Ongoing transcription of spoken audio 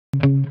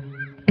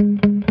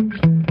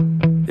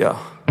Yeah.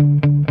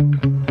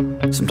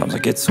 Sometimes I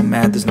get so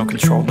mad, there's no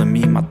controlling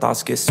me. My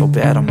thoughts get so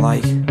bad, I'm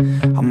like,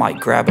 I might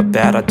grab a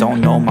bat, I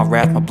don't know. My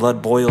wrath, my blood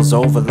boils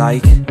over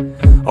like,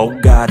 oh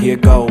God, here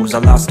goes. I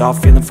lost all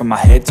feeling from my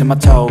head to my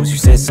toes. You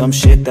said some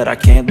shit that I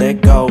can't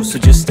let go, so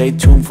just stay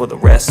tuned for the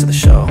rest of the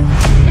show.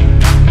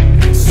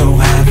 So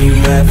have you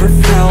ever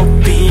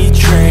felt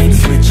betrayed?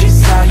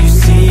 Switches how you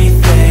see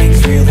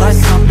things,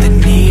 realize something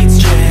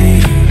needs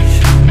change.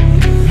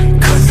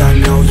 Cause I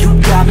know you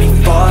got me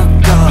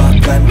fucked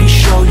up, let me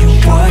show you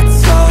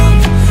what's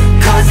up.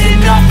 Cause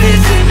enough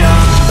is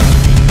enough.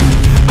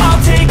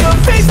 I'll take a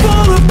face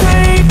full of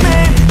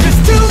pavement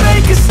just to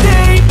make a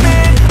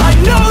statement. I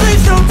know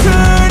there's no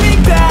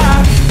turning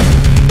back.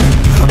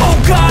 Oh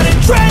God,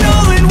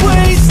 adrenaline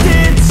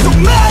wasted, so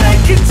mad I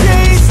can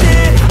taste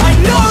it. I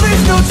know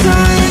there's no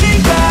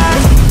turning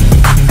back.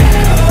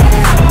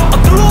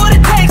 I'll do what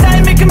it takes, I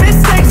ain't making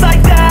mistakes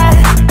like that.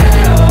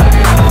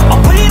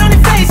 I'll put it on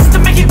your face to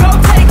make you go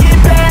take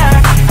it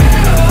back.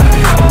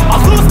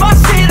 I'll lose my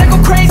shit, I go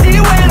crazy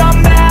when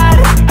I'm mad.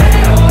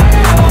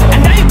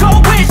 And now you go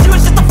wish you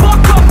would shut the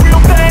fuck up real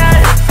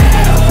bad.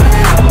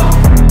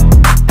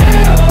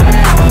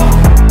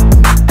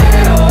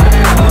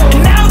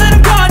 And now that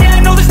I'm gone, yeah, I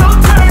know there's no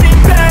turning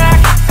back.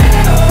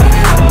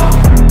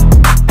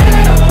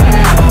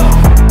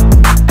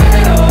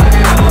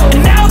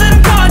 And now that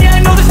I'm gone, yeah,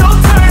 I know there's no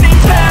turning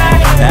back.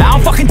 I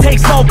don't fucking take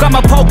smoke,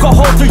 I'ma poke a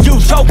hole through you,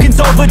 choking's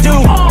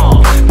overdue.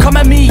 Come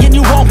at me and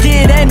you won't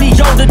get any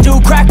older,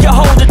 dude. Crack your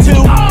holder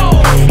too.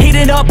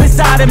 Heating up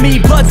inside of me,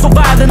 blood so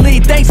violently.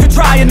 Thanks for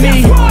trying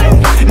me.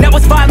 Now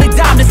it's finally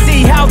time to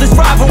see how this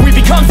rivalry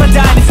becomes a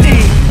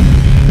dynasty.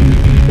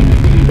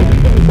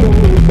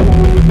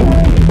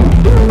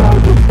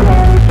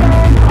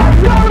 I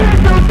know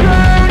there's no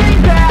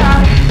turning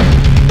back.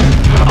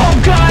 Oh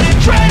God,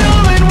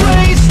 adrenaline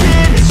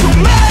wasted, so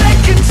mad I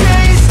can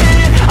taste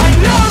it. I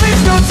know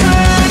there's no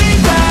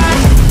turning back.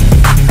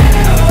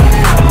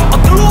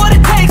 I'll do what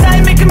it takes, I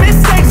ain't making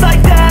mistakes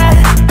like that.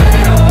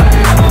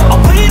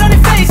 I'll put it on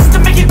your face to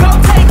make you go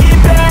take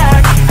it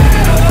back.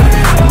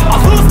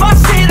 I'll lose my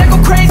shit, I go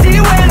crazy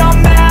when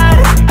I'm mad.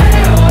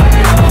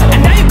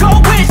 And now you go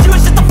wish you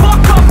would shut the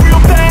fuck up real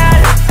bad.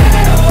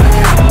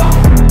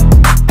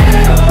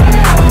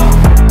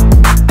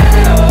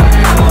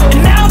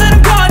 And now that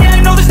I'm gone, yeah,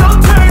 I know there's no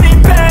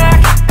turning back.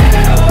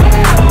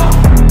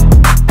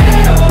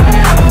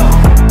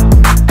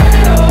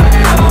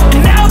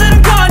 And now that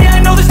I'm gone, yeah,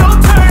 I know there's no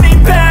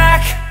turning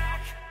back.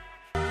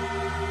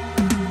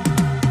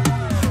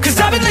 Cause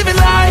I've been living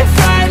life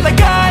right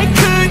like I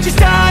could just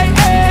die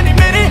any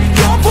minute.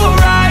 Going for a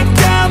ride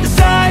down the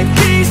side,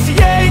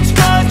 PCH,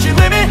 country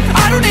limit.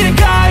 I don't need a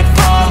guide,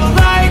 follow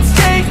lights,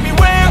 take me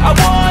where I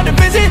wanna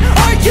visit.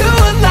 Are you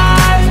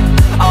alive?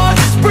 Or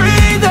just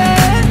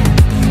breathing?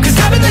 Cause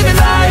I've been living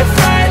life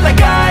right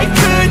like I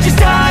could just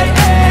die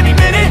any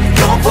minute.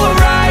 Going for a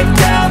ride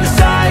down the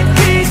side,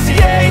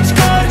 PCH,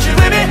 country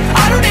limit.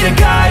 I don't need a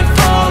guide,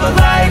 follow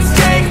lights,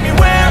 take me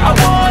where I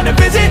wanna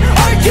visit.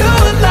 Are you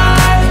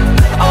alive?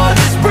 Or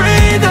just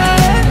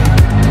breathing?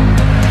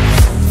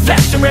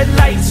 Flashing red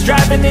lights,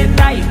 driving at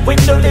night,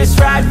 windowless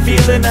ride,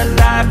 feeling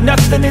alive.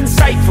 Nothing in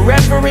sight,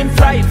 forever in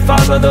flight.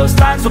 Follow those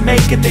lines, we'll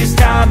make it this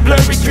time.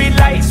 Blurry street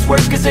lights,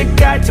 work as a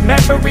guide to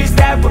memories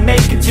that we'll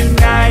make it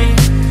tonight.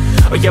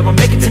 Oh yeah, we'll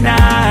make it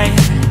tonight.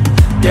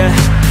 Yeah.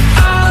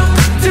 I'll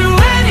do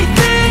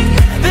anything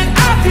that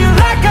I feel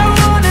like I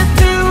wanna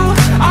do.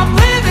 I'm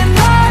living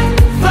life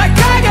like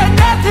I got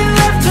nothing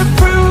left to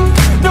prove.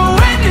 No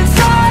end in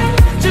sight,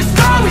 just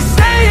always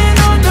staying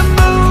on the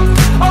move.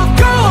 I'll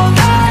go all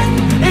night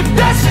if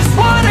that's just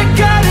what I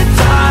gotta do.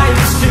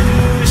 Life's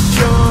too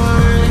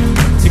short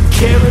to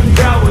care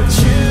about what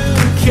you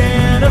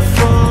can't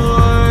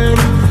afford.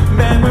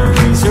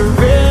 Memories are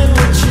in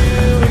what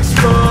you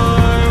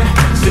explore,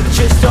 so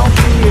just don't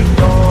be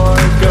ignored.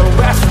 Go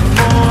ask for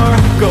more,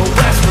 go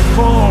ask for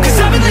more. Cause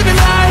I've been living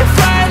life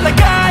right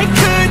like I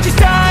could just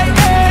die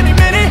any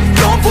minute.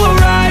 Going for a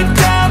ride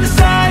down the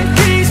side,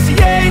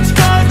 PCH,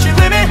 country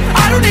limit.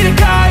 I don't need a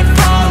guide,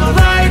 follow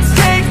lights,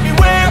 take me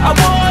where I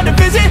wanna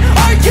visit.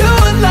 Are you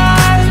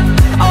alive?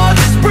 Or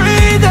just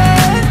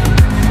breathing?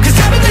 Cause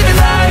I've been living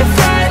life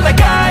right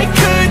like I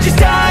could just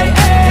die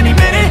any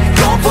minute.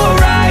 Going for a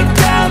ride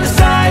down the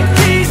side,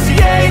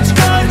 PCH,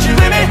 country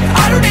limit.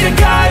 I don't need a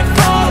guide,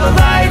 follow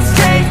lights,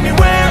 take me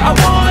where I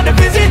wanna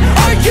visit.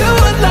 Are you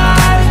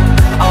alive?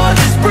 Or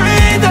just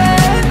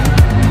breathing?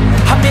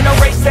 I'm in a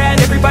race that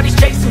everybody's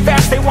chasing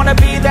fast. They wanna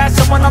be that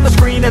someone on the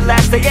screen at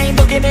last. They ain't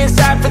looking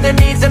inside for their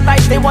needs in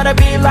life. They wanna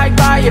be liked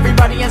by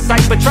everybody in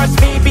sight. But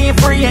trust me, being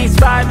free ain't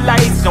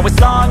spotlights. No, it's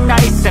long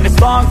nights and it's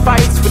long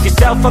fights with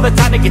yourself all the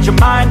time to get your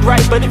mind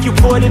right. But if you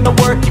put in the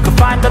work, you can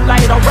find the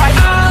light, alright?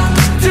 I'll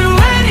do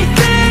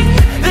anything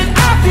that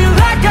I feel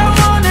like I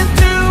wanna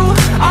do.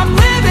 I'm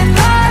living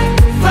life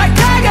like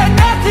I got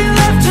nothing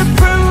left to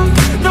prove.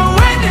 No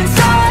end in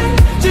sight,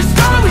 just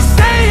always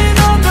staying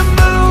on the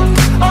move.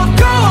 I'll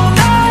go all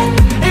night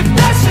if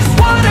that's just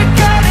what I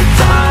gotta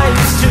do.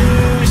 Life's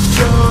too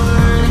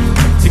short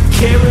to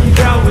care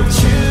about what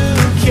you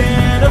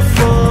can't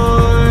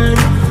afford.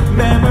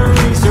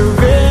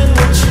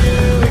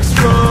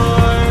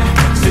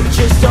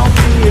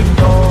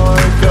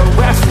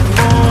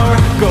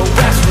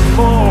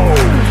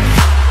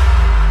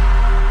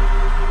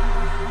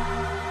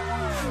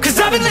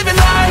 I've been living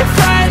life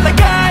right like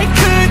I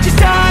could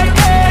just die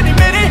any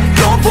minute.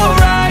 Going for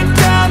a ride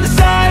down the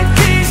side,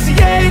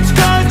 PCH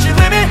country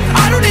limit.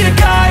 I don't need a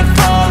guide,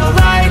 follow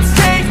lights,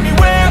 take me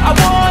where I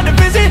wanna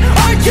visit.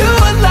 Are you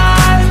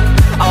alive?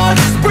 I'll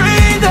just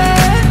breathe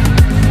in.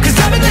 Cause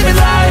I've been living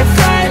life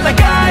right like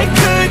I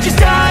could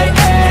just die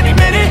any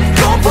minute.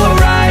 Going for a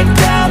ride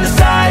down the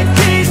side,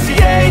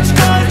 PCH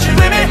country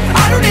limit.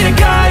 I don't need a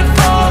guide,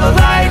 follow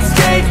lights,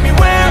 take me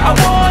where I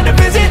wanna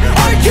visit.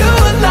 Are you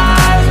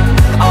alive?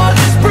 I'll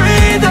just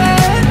breathe in.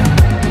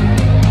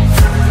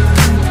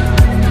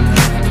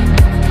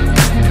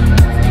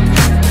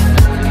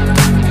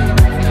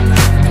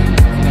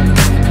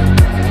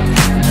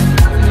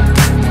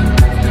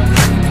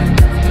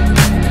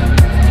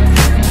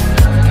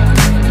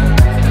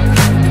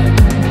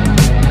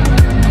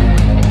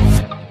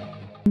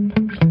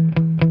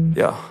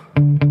 Yeah.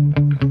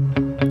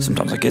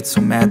 Sometimes I get so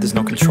mad, there's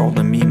no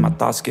controlling me. My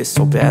thoughts get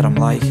so bad, I'm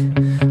like,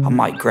 I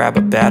might grab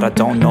a bat, I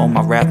don't know.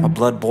 My wrath, my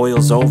blood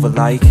boils over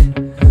like,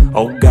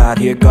 oh God,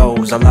 here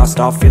goes. I lost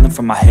all feeling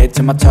from my head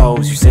to my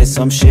toes. You said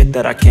some shit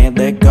that I can't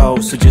let go,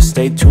 so just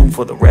stay tuned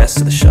for the rest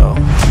of the show.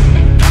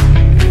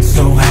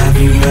 So have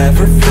you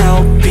ever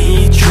felt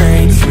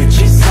betrayed?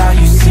 Switches how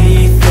you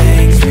see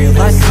things,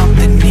 realize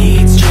something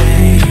needs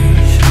change.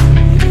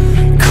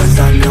 Cause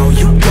I know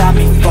you got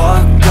me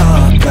fucked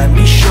up, let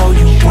me show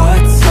you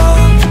what's up.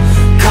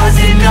 Cause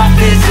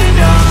enough is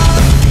enough.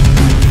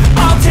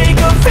 I'll take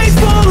a face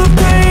full of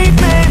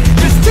pavement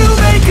just to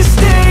make a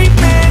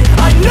statement.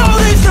 I know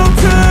there's no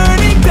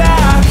turning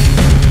back.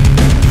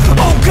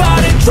 Oh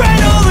God,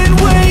 adrenaline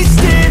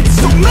wasted,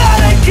 so mad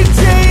I can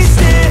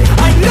taste it.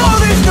 I know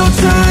there's no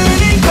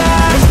turning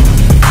back.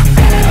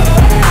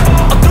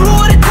 I'll do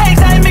what it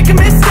takes, I ain't making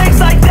mistakes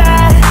like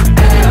that.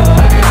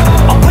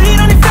 I'll put it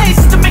on your face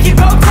to make you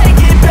go take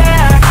it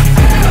back.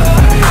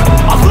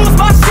 I'll lose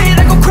my shit,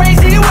 I go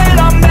crazy when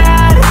I'm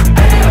mad.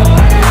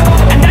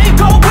 And now you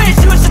go wish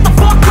you would shut the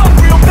fuck up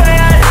real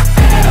bad.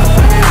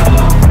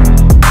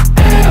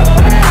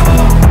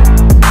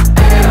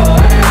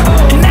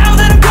 And now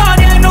that I'm gone,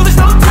 yeah, I know there's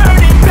no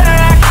turning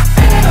back.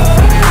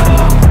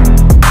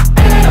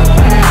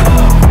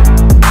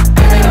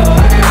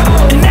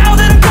 And now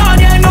that I'm gone,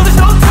 yeah, I know there's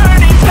no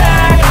turning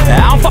back.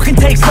 I don't fucking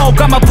take smoke,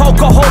 I'ma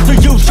poke a hole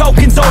through you,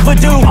 choking's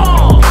overdue.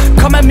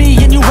 Come at me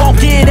and you won't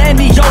get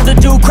any older,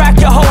 dude. Crack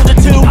your holder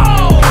too.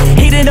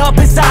 Heating up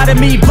inside of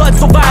me, blood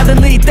so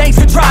violently. Thanks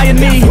for trying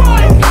me.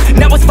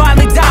 Now it's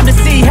finally time to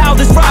see how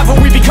this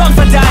rivalry becomes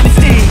a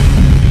dynasty.